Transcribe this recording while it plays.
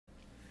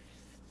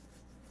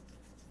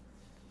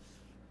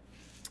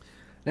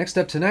Next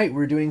up tonight,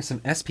 we're doing some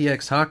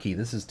SPX hockey.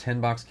 This is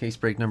 10 box case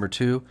break number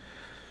 2.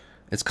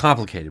 It's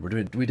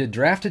complicated. We did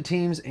drafted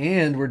teams,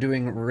 and we're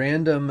doing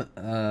random.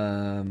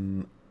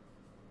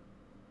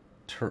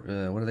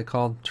 What are they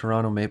called?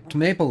 Toronto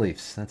Maple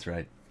Leafs. That's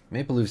right.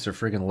 Maple Leafs are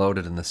friggin'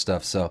 loaded in this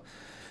stuff. So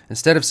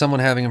instead of someone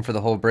having them for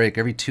the whole break,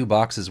 every 2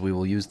 boxes we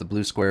will use the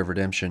blue square of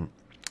redemption,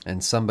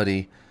 and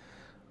somebody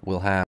will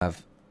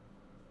have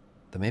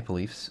the Maple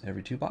Leafs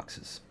every 2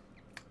 boxes.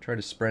 Try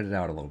to spread it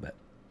out a little bit.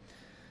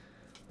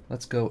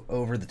 Let's go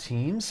over the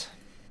teams.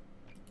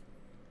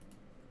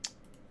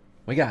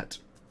 We got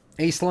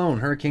A. Sloan,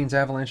 Hurricanes,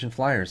 Avalanche, and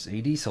Flyers.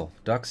 A. Diesel,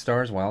 Ducks,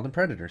 Stars, Wild, and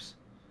Predators.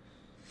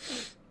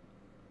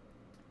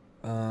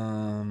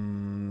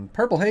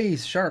 Purple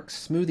Haze,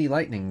 Sharks. Smoothie,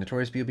 Lightning.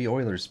 Notorious B.O.B.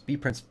 Oilers.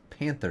 B-Prince,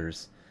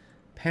 Panthers.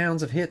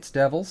 Pounds of Hits,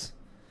 Devils.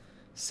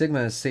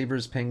 Sigma has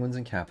Sabres, Penguins,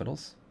 and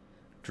Capitals.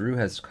 Drew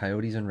has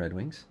Coyotes and Red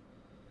Wings.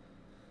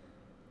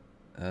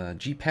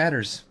 G.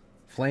 Patters,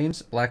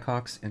 Flames,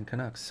 Blackhawks, and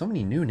Canucks. So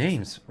many new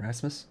names,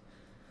 Rasmus.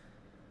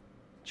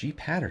 G.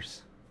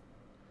 Patters.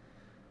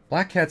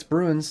 Black Cats,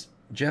 Bruins.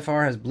 Jeff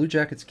R. has Blue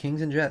Jackets,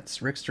 Kings, and Jets.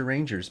 Rickster,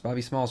 Rangers.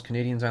 Bobby Smalls,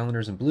 Canadians,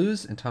 Islanders, and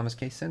Blues. And Thomas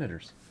K.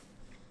 Senators.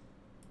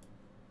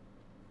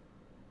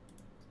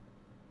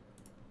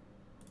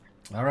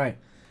 All right.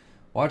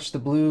 Watch the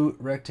blue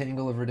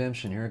rectangle of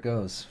redemption. Here it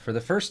goes. For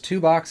the first 2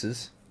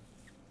 boxes,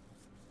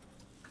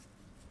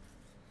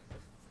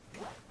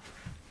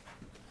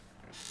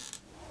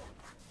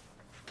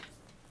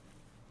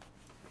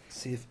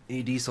 see if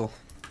A. Diesel.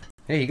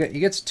 Hey, he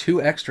gets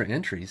 2 extra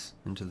entries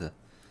into the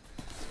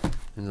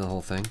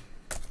whole thing.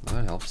 Well,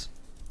 that helps.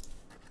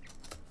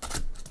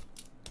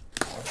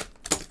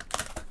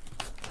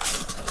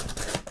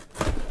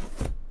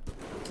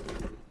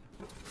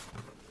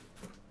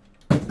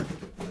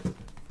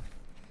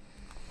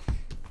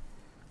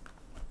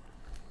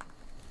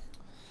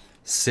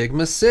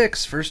 Sigma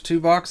 6, first 2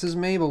 boxes,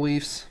 Maple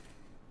Leafs.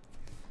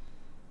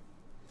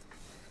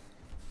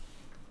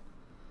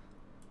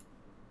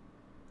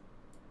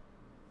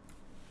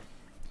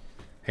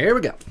 Here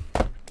we go.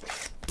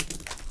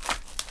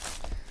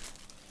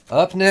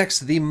 Up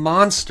next, the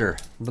monster,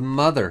 the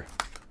mother.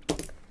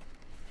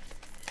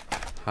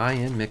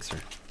 High-end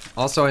mixer.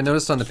 Also, I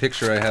noticed on the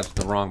picture I have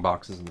the wrong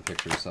boxes in the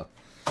picture, so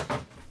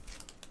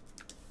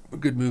a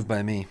good move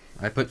by me.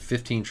 I put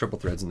 15 triple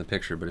threads in the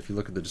picture, but if you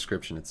look at the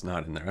description, it's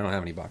not in there. I don't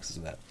have any boxes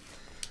of that.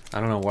 I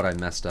don't know what I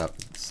messed up.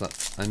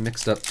 I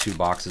mixed up 2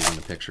 boxes in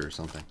the picture or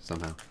something,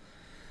 somehow.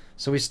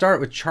 So we start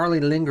with Charlie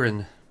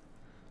Lindgren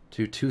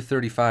to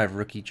 235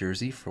 rookie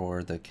jersey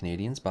for the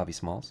Canadians, Bobby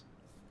Smalls.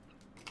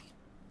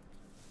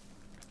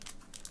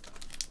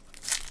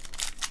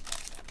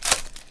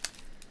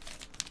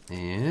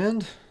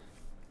 And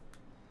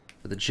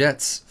for the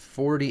Jets,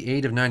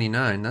 48 of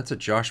 99. That's a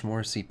Josh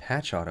Morrissey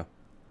patch auto.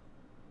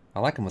 I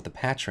like him with the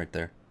patch right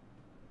there.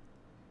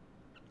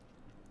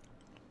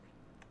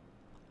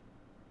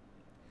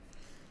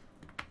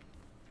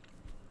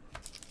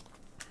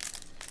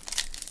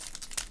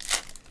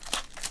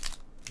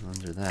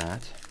 Under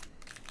that,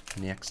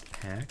 next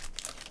pack,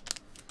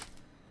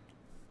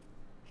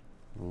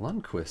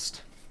 Lundqvist.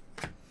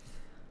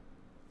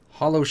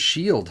 Hollow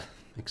Shield,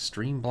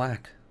 Extreme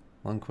Black.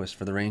 Lundqvist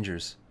for the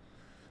Rangers.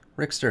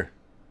 Rickster.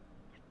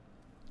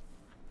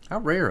 How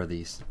rare are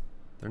these?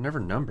 They're never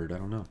numbered. I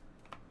don't know.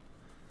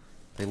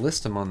 They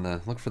list them on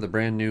the... Look for the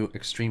brand new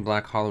Extreme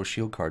Black Hollow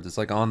Shield cards. It's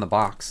like on the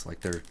box. Like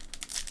they're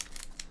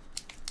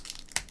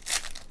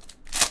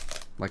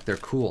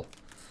cool.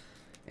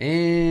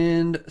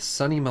 And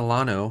Sonny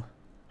Milano.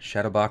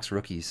 Shadow Box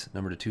Rookies.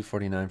 Number to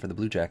 249 for the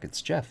Blue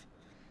Jackets. Jeff.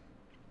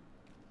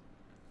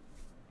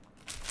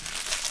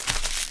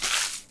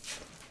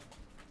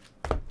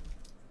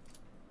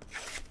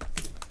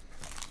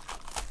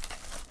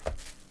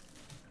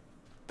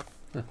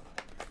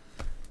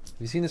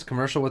 Have you seen this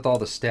commercial with all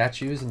the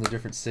statues in the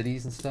different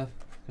cities and stuff?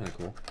 Kind of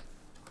cool.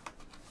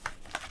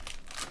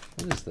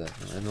 What is that?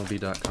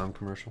 MLB.com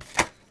commercial.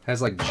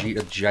 Has like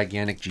a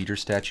gigantic Jeter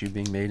statue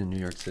being made in New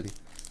York City.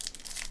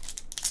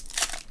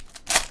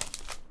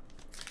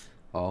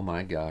 Oh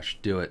my gosh.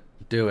 Do it.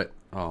 Do it.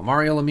 Oh,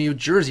 Mario Lemieux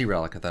jersey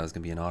relic. I thought it was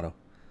going to be an auto.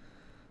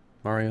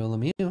 Mario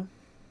Lemieux.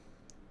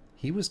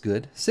 He was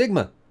good.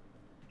 Sigma.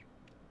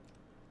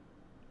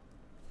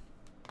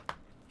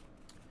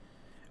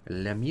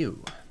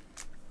 Lemieux.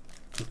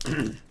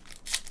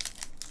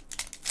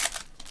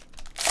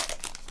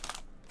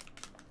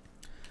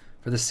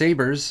 For the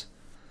Sabres,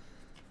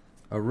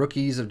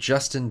 rookies of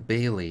Justin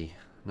Bailey,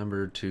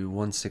 numbered to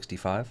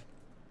 165.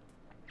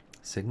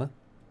 Sigma.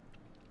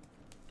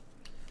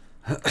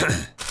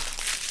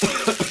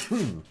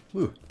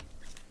 Ooh.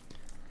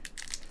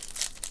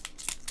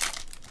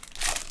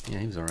 Yeah,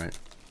 he was all right.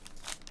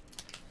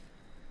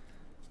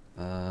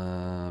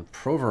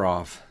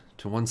 Provorov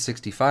to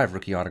 165,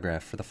 rookie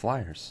autograph for the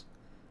Flyers.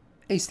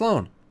 Hey,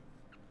 Sloan.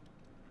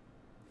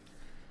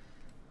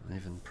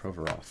 Ivan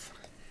Provorov.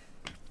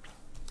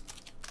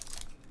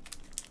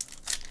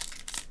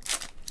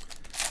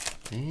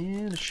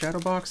 And a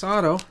Shadowbox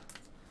auto.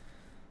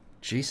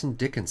 Jason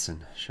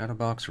Dickinson.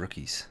 Shadowbox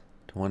rookies.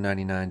 to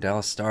 199.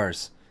 Dallas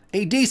Stars.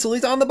 A Diesel,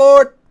 he's on the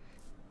board.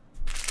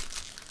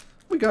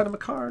 We got him a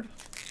card.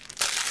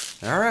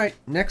 All right,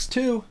 next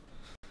two.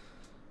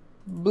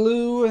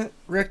 Blue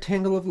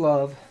Rectangle of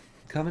Love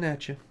coming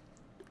at you.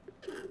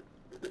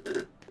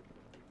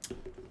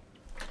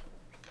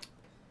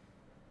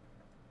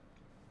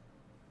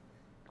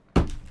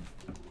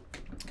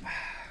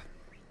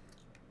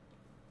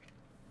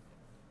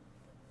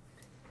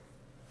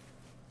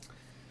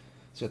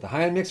 So at the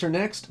high-end mixer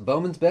next,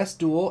 Bowman's Best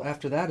Duel.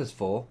 After that is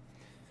full.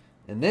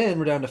 And then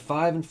we're down to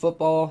 5 in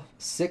football,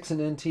 6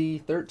 in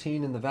NT,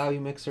 13 in the value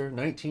mixer,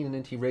 19 in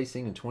NT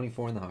racing, and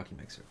 24 in the hockey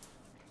mixer.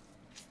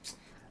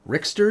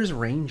 Rickster's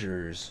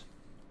Rangers.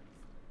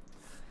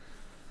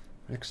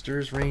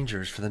 Rickster's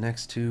Rangers for the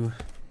next two.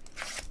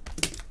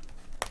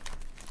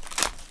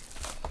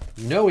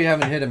 You know we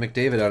haven't hit a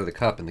McDavid out of the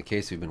cup in the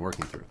case we've been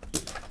working through.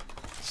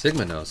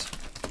 Sigma knows.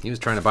 He was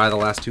trying to buy the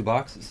last two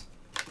boxes.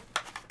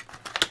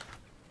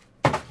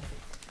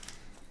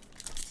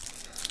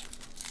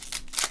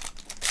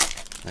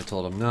 I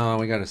told him, no,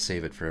 we got to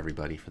save it for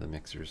everybody for the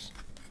mixers.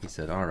 He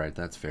said, all right,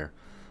 that's fair.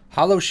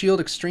 Hollow Shield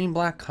Extreme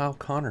Black Kyle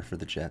Connor for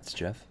the Jets,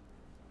 Jeff.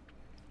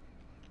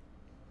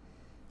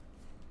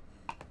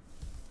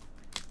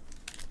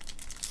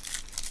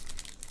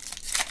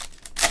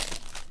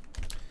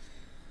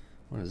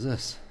 What is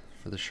this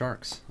for the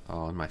Sharks?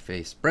 Oh, in my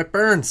face. Brett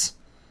Burns.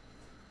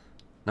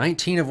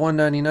 19 of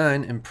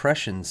 199.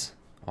 Impressions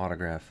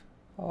autograph.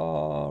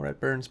 Oh, Brett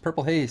Burns.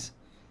 Purple Haze.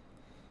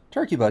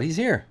 Turkey Butt, he's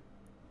here.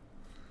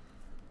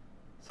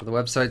 So the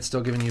website's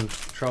still giving you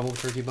trouble,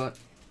 Turkey Butt?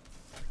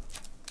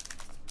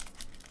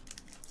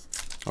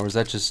 Or is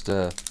that just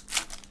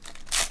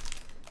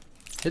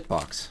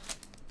Hitbox?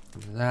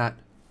 Look at that.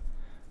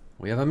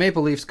 We have a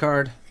Maple Leafs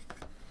card.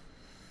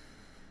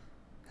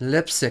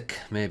 Leipzig,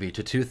 maybe,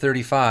 to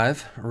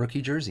 235. A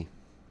rookie jersey.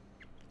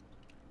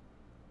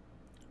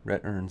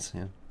 Rhett Earns,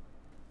 yeah.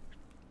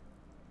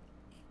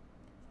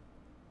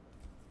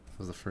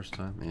 Was the first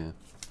time? Yeah.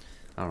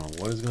 I don't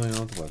know what is going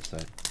on with the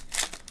website.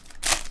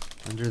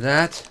 Under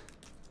that,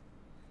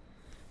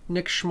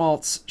 Nick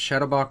Schmaltz,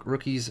 Shadowbox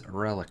Rookies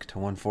Relic to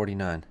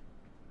 149.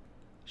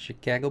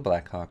 Chicago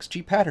Blackhawks.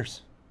 G.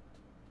 Patters.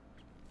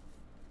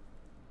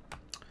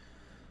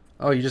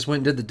 Oh, you just went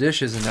and did the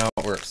dishes and now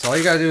it works. So all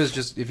you gotta do is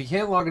just, if you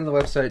can't log into the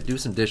website, do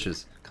some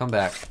dishes. Come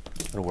back.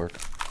 It'll work.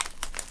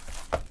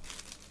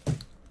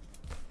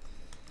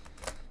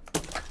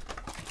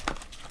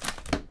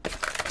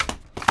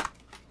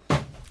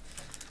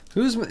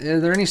 Are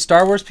there any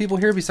Star Wars people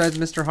here besides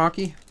Mr.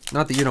 Hockey?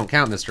 Not that you don't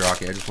count Mr.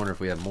 Hockey, I just wonder if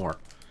we have more.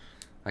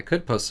 I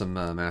could post some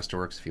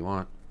Masterworks if you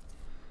want.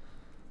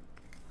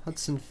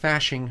 Hudson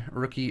Fashing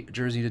rookie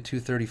jersey to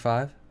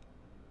 235.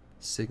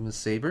 Sigma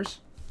Sabres.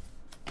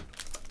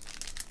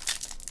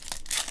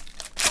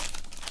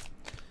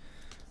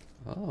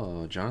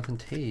 Oh, Jonathan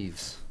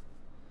Taves.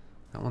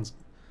 That one's...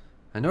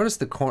 I noticed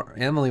the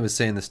Emily was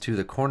saying this too.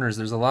 The corners,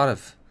 there's a lot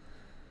of...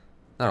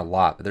 Not a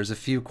lot, but there's a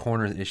few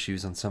corner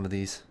issues on some of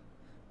these.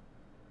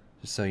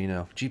 Just so you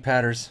know. G.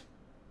 Patters.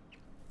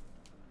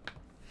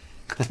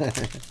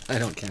 I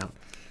don't count.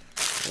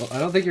 Well, I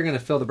don't think you're going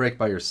to fill the break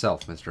by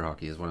yourself, Mr.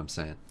 Hockey, is what I'm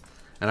saying.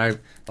 And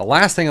the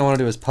last thing I want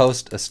to do is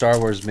post a Star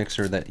Wars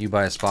mixer that you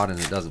buy a spot and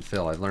it doesn't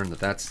fill. I've learned that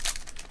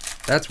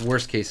that's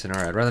worst case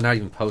scenario. I'd rather not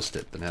even post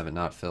it than have it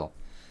not fill.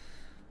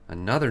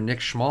 Another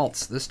Nick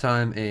Schmaltz. This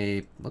time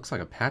looks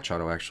like a patch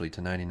auto actually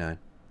to 99.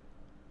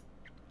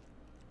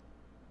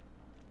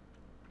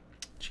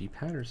 G.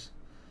 Patters.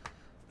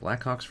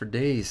 Blackhawks for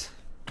days.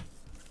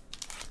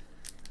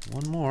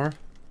 One more.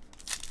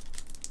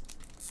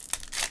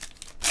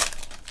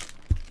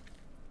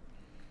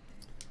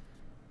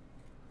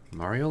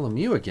 Mario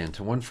Lemieux again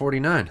to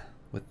 149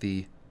 with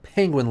the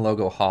Penguin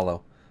logo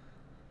hollow.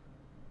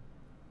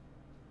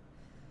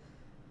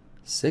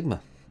 Sigma.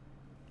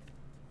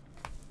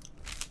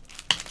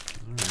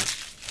 All right.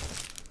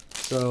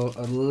 So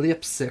a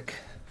Leipzig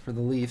for the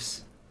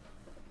Leafs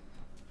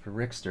for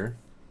Rickster.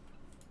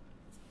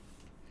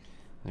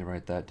 Let me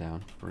write that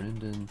down.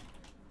 Brendan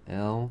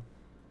Leipsic.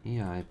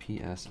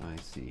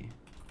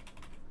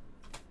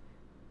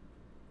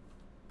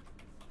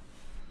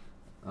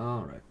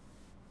 All right.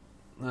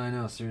 I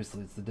know,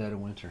 seriously, it's the dead of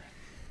winter.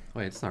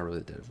 Wait, it's not really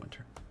the dead of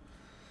winter.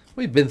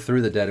 We've been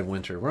through the dead of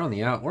winter. We're on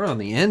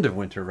the end of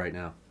winter right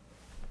now.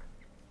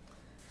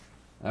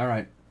 All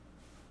right.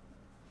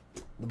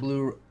 The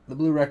blue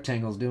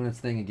rectangle's doing its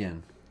thing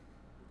again.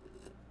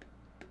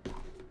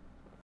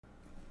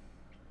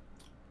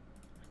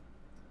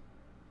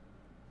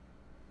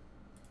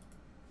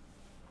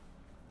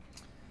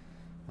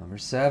 Number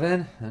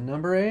 7 and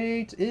number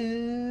 8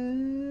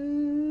 is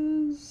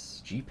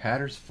G.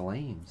 Patters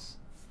Flames.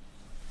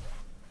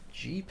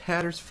 G.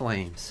 Patters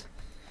Flames.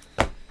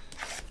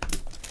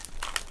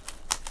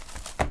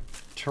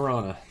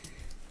 Toronto.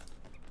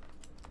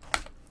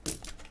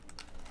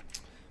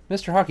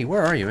 Mr. Hockey,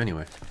 where are you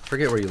anyway?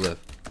 Forget where you live.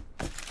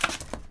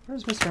 Where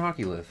does Mr.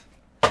 Hockey live?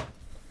 I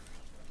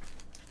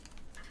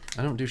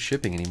don't do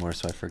shipping anymore,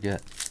 so I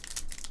forget.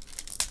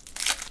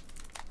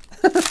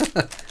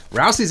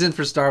 Rousey's in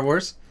for Star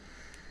Wars.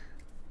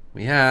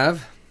 We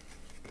have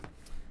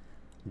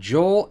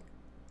Joel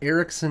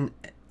Eriksson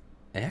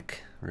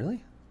Ek.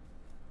 Really?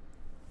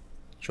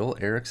 Joel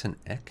Eriksson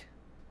Ek?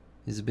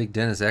 He's a big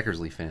Dennis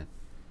Eckersley fan.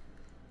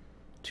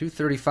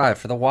 235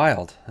 for the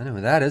Wild. I know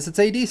who that is. It's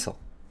A. Diesel.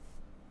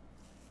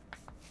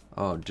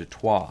 Oh,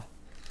 Detroit.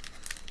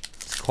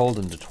 It's cold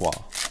in Detroit.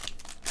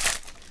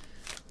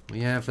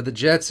 We have for the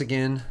Jets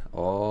again.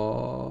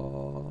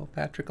 Oh,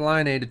 Patrick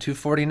Laine to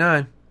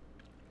 249.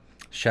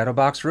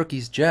 Shadowbox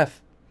rookies,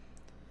 Jeff.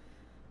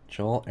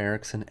 Joel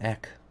Eriksson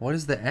Ek. What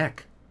is the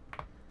Ek?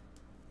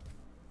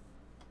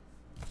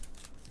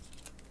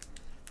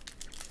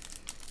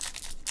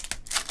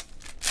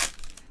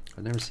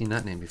 I've never seen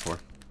that name before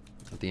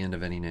at the end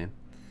of any name.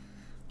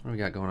 What do we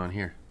got going on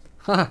here?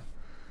 Ha!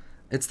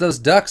 It's those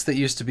Ducks that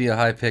used to be a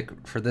high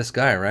pick for this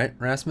guy, right,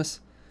 Rasmus?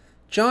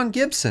 John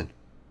Gibson.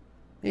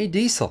 A.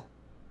 Diesel.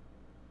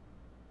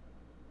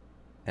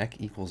 Ek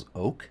equals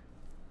Oak?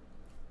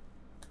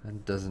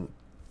 That doesn't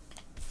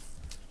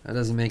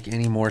make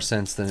any more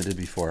sense than it did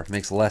before. It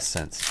makes less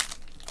sense.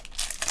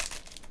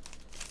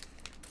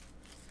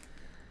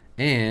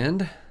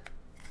 And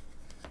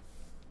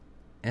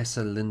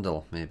Essa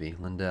Lindell, maybe.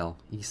 Lindell.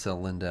 Issa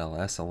Lindell.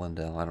 Essa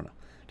Lindell. I don't know.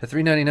 To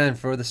 399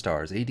 for the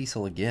Stars. A.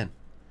 Diesel again.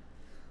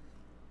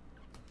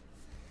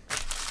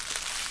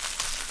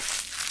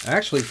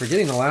 Actually,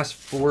 forgetting the last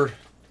 4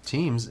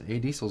 teams, A.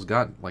 Diesel's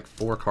got like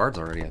 4 cards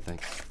already, I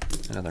think.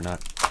 I know they're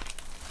not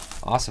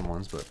awesome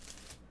ones, but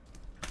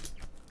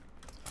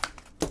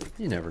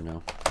you never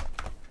know.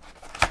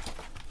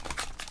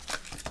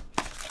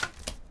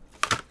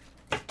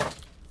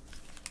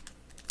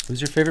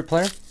 Who's your favorite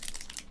player?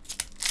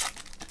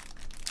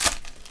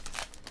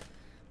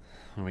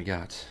 What do we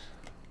got?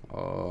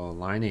 Oh,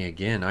 Laine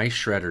again. Ice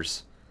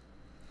Shredders.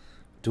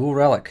 Dual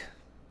Relic.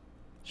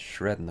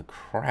 Shredding the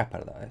crap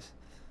out of the ice.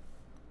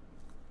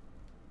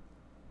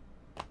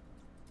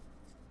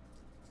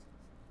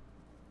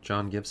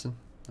 John Gibson.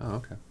 Oh,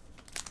 okay.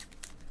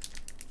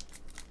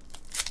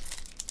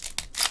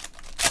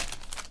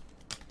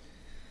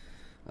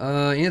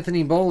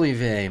 Anthony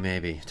Beaulieu,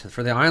 maybe.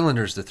 For the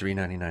Islanders, the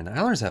 399. The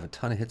Islanders have a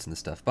ton of hits in this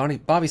stuff.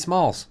 Bobby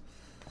Smalls.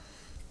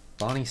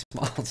 Bonnie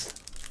Smalls.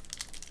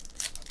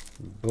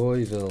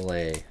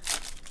 Beaulieu.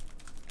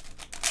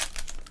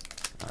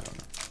 I don't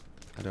know.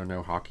 I don't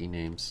know hockey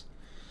names.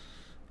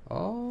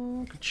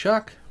 Oh,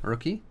 Chuck.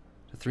 Rookie.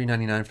 To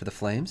 399 for the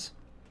Flames.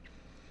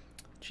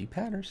 G.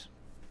 Patters.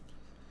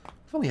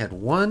 I've only had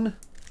 1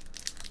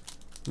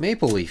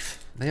 Maple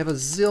Leaf. They have a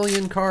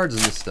zillion cards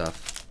in this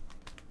stuff.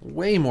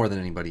 Way more than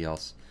anybody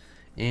else.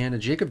 And a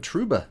Jacob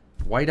Trouba.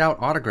 Whiteout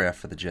autograph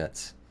for the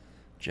Jets.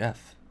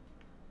 Jeff.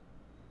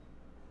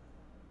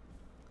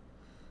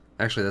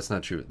 Actually, that's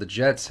not true. The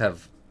Jets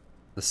have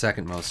the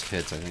 2nd most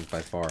hits, I think,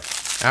 by far.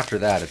 After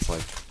that, it's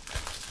like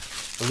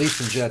the Leafs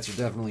and Jets are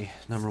definitely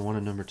number 1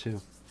 and number 2.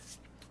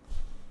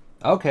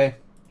 Okay.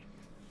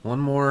 1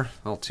 more.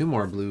 Well, 2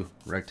 more blue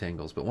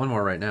rectangles, but 1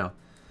 more right now.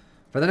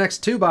 For the next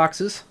 2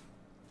 boxes,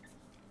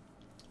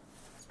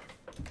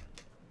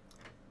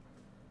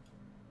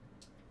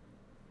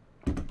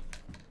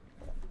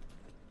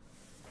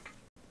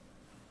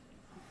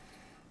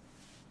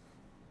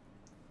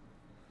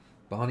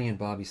 Bonnie and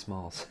Bobby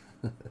Smalls.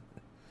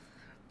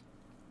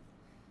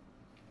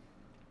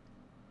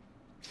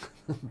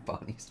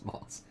 Bonnie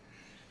Smalls.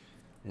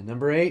 And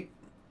number 8.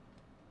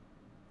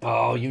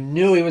 Oh, you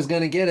knew he was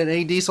going to get it.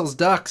 A. Diesel's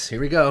Ducks. Here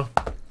we go.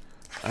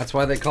 That's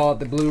why they call it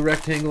the blue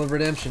rectangle of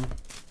redemption.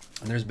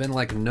 And there's been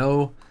like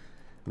no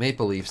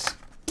Maple Leafs.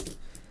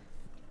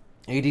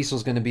 A.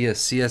 Diesel's going to be a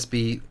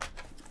CSB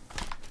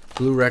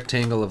blue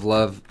rectangle of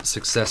love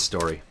success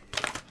story.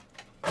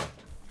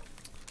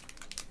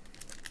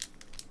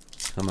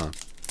 Come on.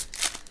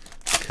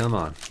 Come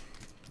on.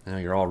 I know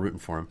you're all rooting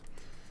for him.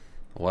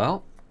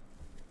 Well,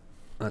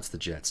 that's the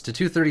Jets. To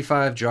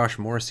 235, Josh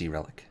Morrissey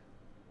relic.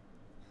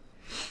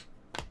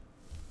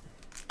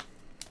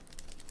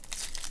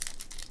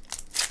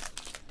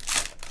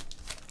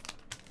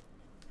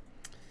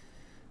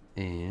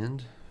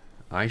 And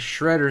Ice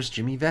Shredders,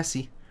 Jimmy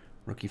Vesey,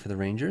 rookie for the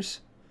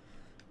Rangers.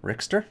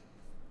 Rickster.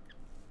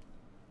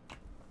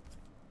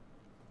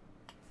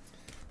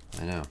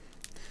 I know.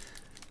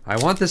 I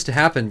want this to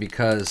happen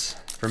because,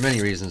 for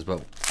many reasons,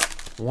 but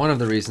one of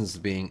the reasons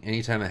being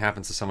anytime it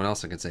happens to someone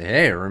else, I can say,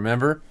 hey,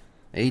 remember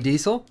A.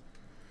 Diesel?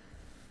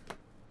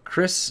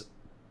 Chris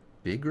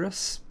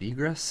Bigras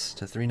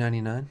to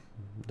 399.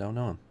 Don't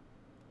know him.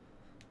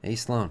 A.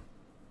 Sloan.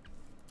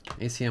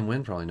 ACM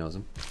Win probably knows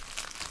him.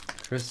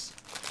 Chris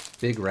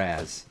Big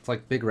Raz. It's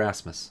like Big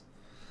Rasmus.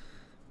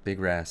 Big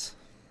Raz.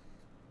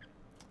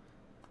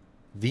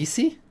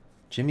 VC?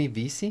 Jimmy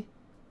VC?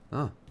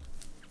 Oh.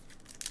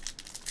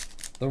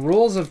 The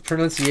rules of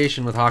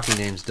pronunciation with hockey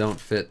names don't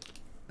fit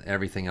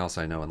everything else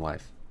I know in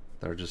life.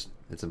 They're just,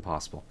 it's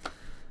impossible.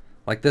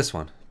 Like this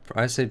one.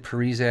 I said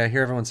Parise. I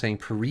hear everyone saying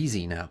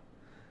Parise now.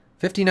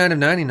 59 of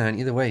 99.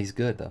 Either way, he's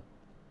good, though.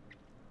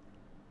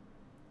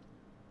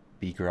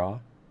 Bigra.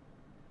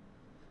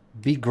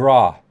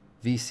 Bigra.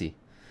 VC.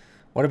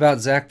 What about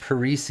Zach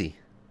Parise?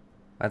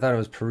 I thought it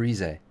was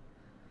Parise.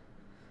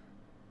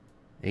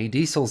 A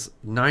Diesel's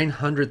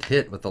 900th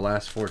hit with the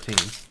last 14.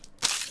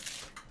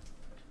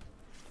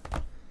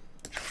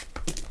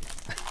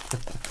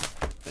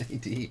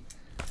 AD.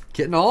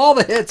 Getting all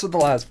the hits with the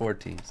last 4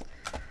 teams.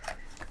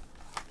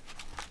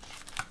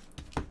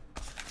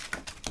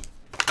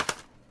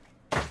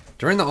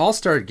 During the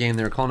All-Star game,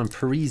 they were calling him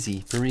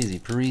Parisi, Parisi,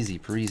 Parisi,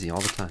 Parisi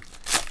all the time.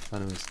 I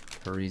thought it was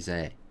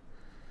Parise.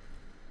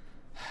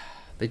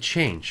 They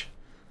change.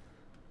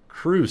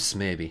 Cruz,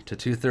 maybe, to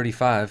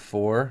 235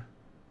 for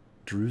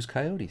Drew's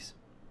Coyotes.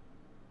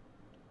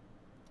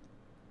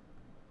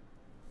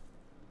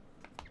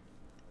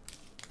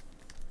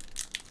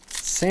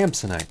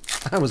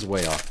 Samsonite. I was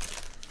way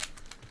off.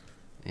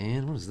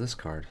 And what is this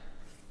card?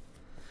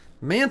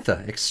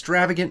 Mantha,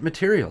 Extravagant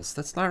Materials.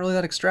 That's not really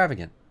that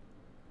extravagant.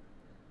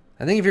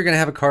 I think if you're going to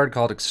have a card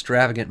called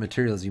Extravagant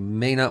Materials, you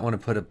may not want to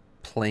put a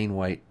plain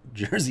white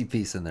jersey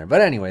piece in there.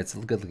 But anyway, it's a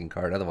good-looking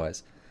card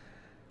otherwise.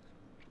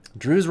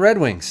 Drew's Red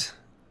Wings.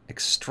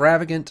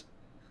 Extravagant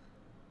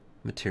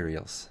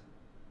Materials.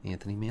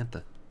 Anthony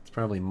Mantha. It's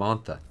probably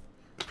Mantha.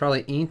 It's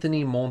probably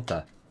Anthony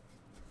Mantha.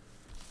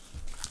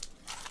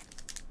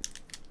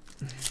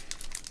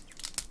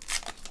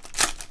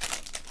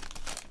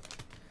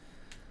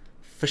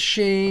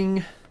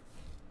 Fishing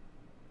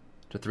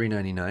to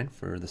 $3.99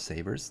 for the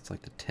Sabres. It's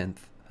like the 10th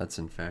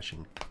Hudson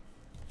Fashing.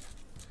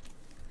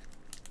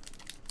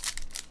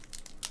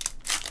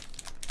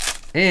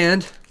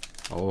 And,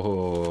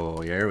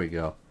 oh, there we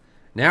go.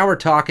 Now we're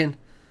talking.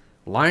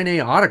 Line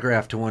A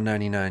autograph to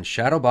 $1.99.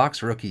 Shadow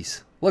Box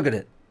Rookies. Look at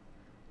it.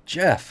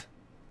 Jeff.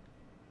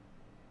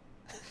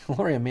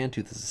 Gloria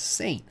Mantooth is a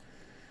saint.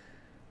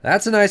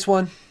 That's a nice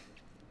one.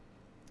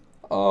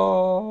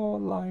 Oh,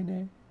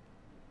 Line A.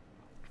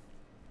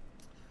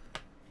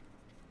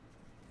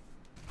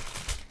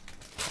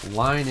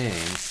 Line A,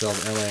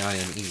 spelled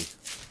L-A-I-N-E.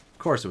 Of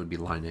course it would be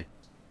Line A.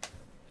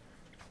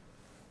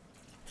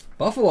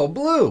 Buffalo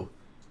Blue.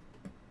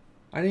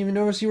 I didn't even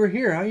notice you were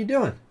here. How you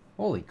doing?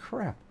 Holy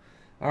crap.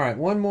 All right,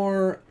 one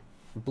more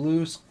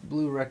blue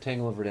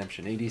rectangle of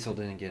redemption. A Diesel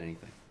didn't get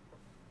anything.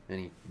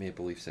 Any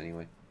Maple Leafs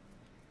anyway.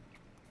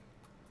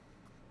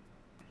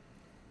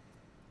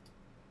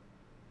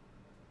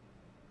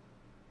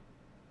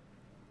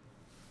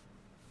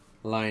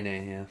 Line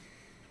A, yeah.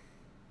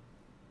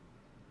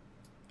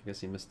 I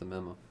guess he missed the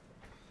memo.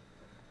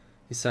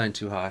 He signed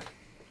too high.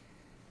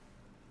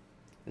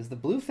 Is the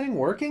blue thing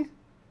working?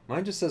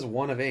 Mine just says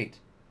 1 of 8.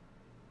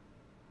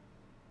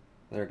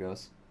 There it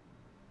goes.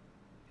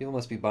 People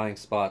must be buying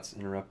spots,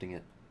 interrupting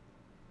it.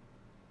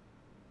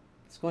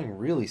 It's going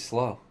really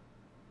slow.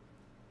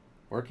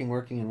 Working,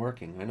 working, and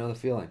working. I know the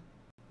feeling.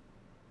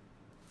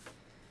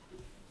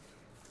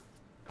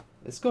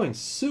 It's going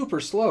super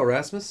slow,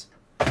 Rasmus.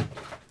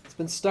 It's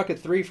been stuck at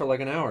 3 for like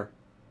an hour.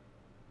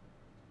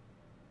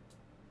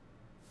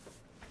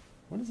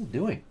 What is it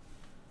doing?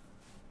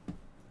 It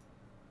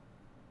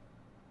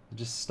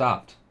just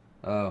stopped.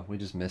 Oh, we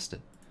just missed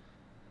it.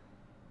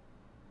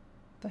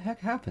 What the heck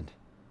happened?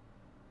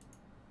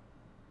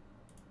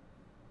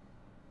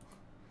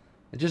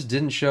 It just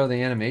didn't show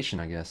the animation,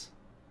 I guess.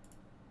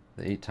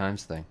 The 8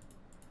 times thing.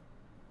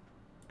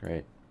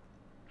 Great.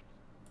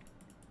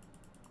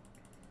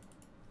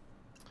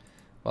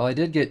 Well, I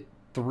did get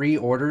 3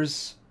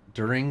 orders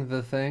during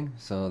the thing,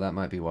 so that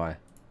might be why.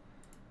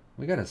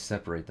 We gotta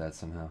separate that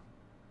somehow.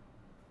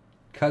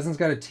 Cousins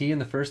got a T in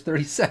the first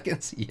 30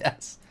 seconds.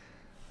 Yes.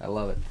 I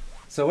love it.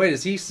 So wait,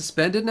 is he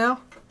suspended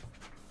now?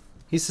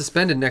 He's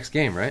suspended next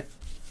game, right?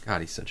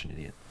 God, he's such an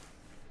idiot.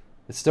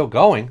 It's still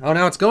going. Oh,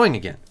 now it's going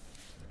again.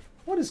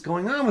 What is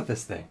going on with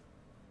this thing?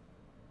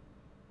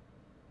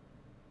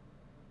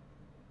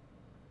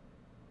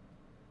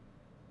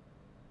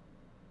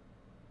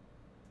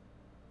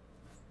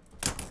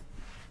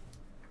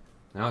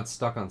 Now it's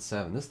stuck on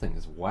 7. This thing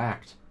is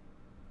whacked.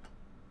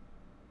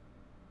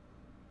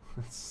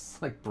 It's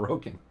like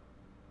broken.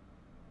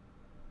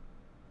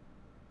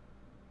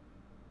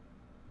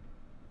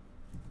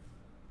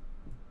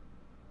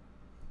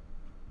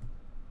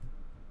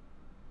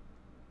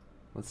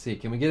 Let's see.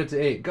 Can we get it to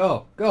 8?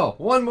 Go. Go.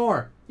 One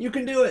more. You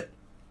can do it.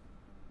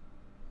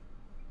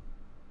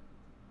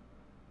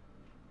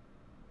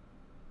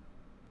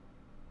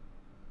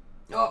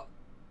 Oh.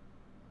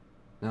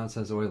 Now it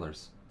says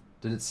Oilers.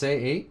 Did it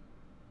say 8?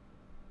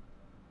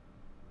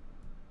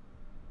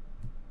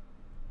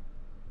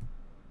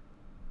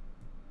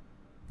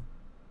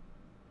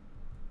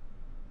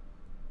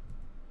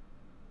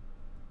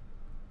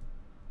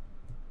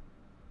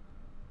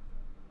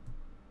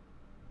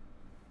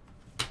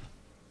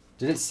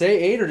 Did it say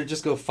 8 or did it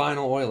just go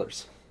final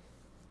Oilers?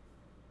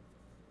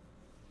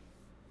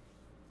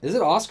 Is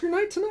it Oscar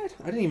night tonight?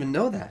 I didn't even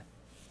know that.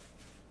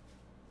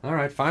 All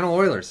right, final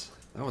Oilers.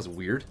 That was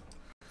weird.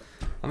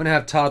 I'm going to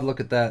have Todd look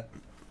at that.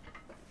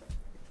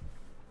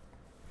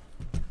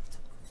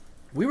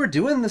 We were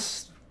doing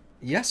this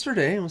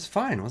yesterday. It was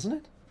fine, wasn't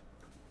it?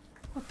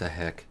 What the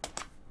heck?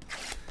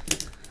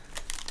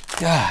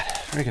 God,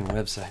 freaking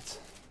websites.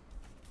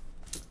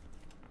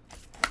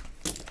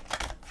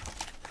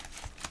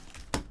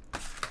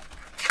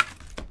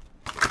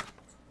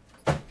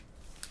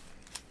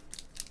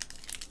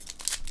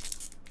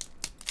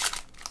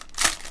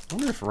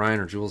 wonder if Ryan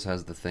or Jules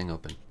has the thing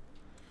open.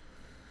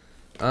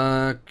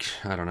 I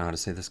don't know how to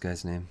say this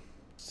guy's name.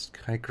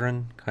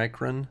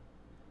 Kykron?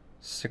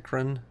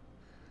 Sikron?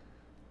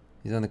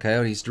 He's on the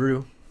Coyotes.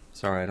 Drew.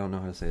 Sorry, I don't know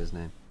how to say his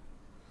name.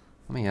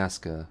 Let me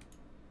ask,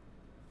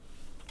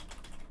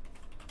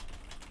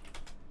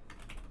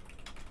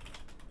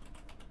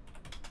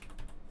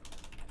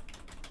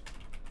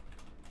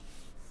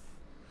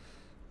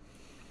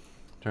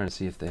 trying to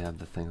see if they have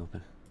the thing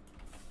open.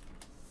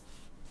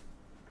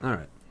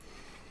 Alright.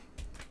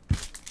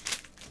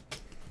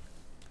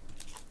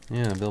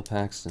 Yeah, Bill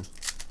Paxton.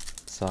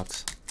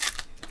 Sucks.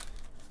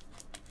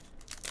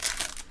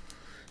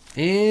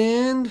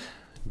 And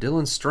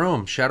Dylan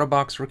Strome,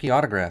 Shadowbox rookie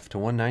autograph to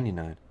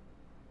 199.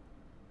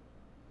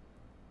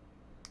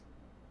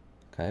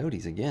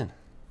 Coyotes again.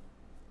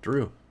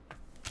 Drew.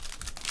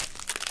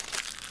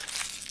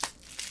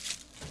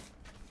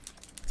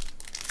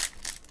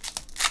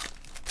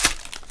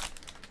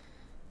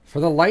 For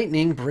the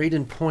Lightning,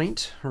 Braden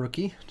Point,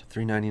 rookie to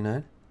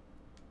 399.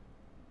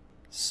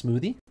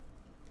 Smoothie.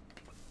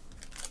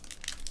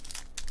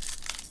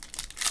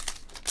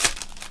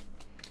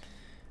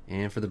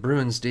 And for the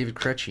Bruins, David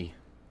Krejci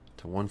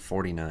to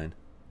 149.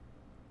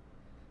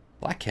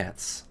 Black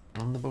Cats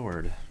on the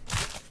board.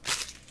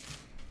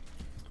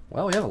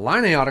 Well, we have a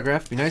Line A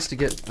autograph. Be nice to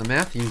get a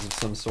Matthews of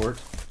some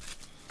sort.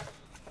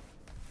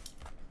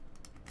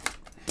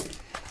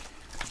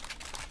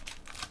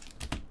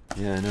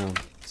 Yeah, I know.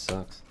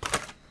 Sucks.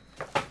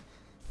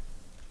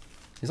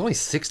 He's only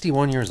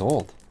 61 years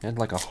old. He had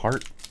like a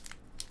heart.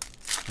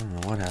 I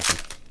don't know what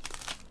happened.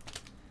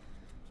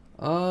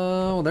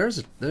 Oh, there's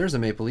a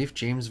Maple Leaf.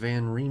 James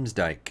Van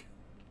Riemsdyk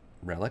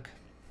relic.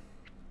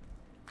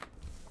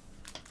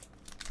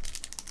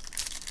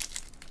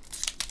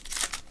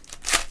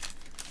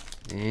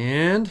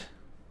 And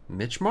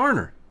Mitch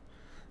Marner.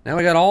 Now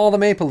we got all the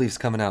Maple Leafs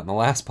coming out in the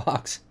last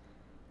box.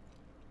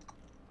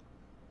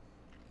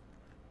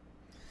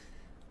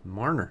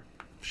 Marner.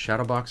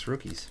 Shadowbox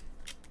rookies.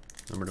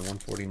 Number to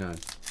 149.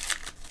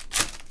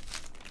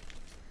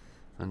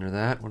 Under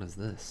that, what is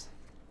this?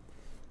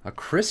 A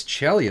Chris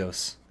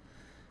Chelios.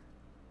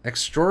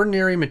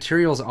 Extraordinary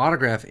Materials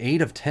autograph,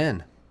 8 of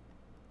 10.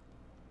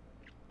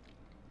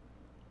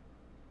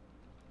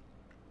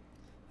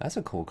 That's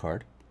a cool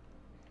card.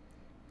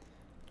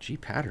 G.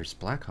 Patters,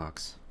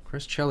 Blackhawks.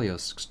 Chris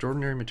Chelios,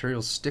 Extraordinary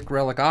Materials stick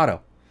relic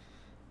auto.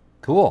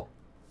 Cool.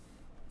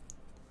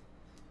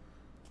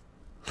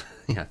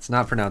 Yeah, it's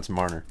not pronounced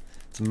Marner.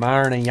 It's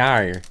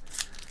Marner.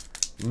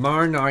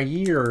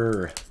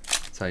 Marner.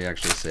 That's how you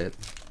actually say it.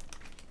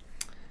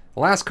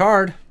 Last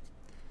card.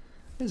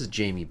 This is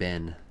Jamie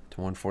Benn to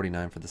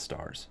 149 for the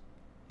Stars.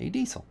 A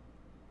Diesel.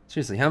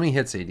 Seriously, how many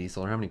hits A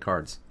Diesel or how many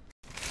cards?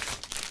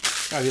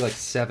 Gotta be like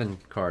 7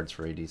 cards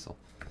for A Diesel.